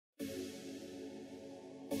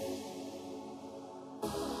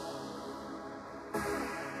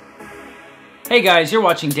Hey guys, you're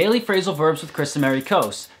watching Daily Phrasal Verbs with Chris and Mary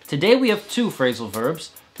Coase. Today we have two phrasal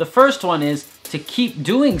verbs. The first one is to keep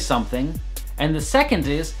doing something, and the second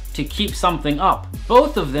is to keep something up.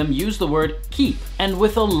 Both of them use the word keep, and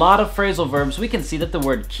with a lot of phrasal verbs we can see that the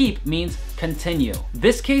word keep means continue.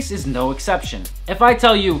 This case is no exception. If I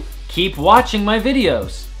tell you, keep watching my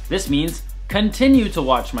videos, this means continue to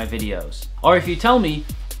watch my videos. Or if you tell me,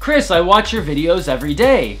 Chris, I watch your videos every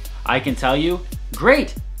day, I can tell you,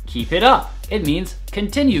 great, keep it up. It means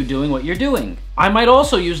continue doing what you're doing. I might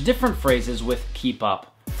also use different phrases with keep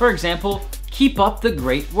up. For example, keep up the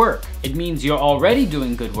great work. It means you're already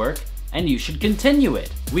doing good work and you should continue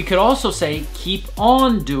it. We could also say keep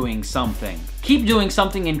on doing something. Keep doing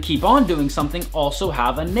something and keep on doing something also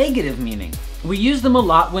have a negative meaning. We use them a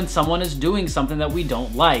lot when someone is doing something that we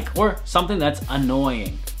don't like or something that's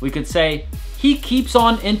annoying. We could say, he keeps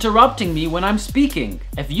on interrupting me when I'm speaking.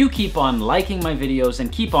 If you keep on liking my videos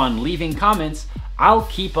and keep on leaving comments, I'll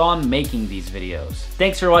keep on making these videos.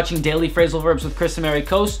 Thanks for watching Daily Phrasal Verbs with Chris and Mary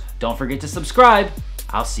Coase. Don't forget to subscribe.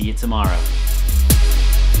 I'll see you tomorrow.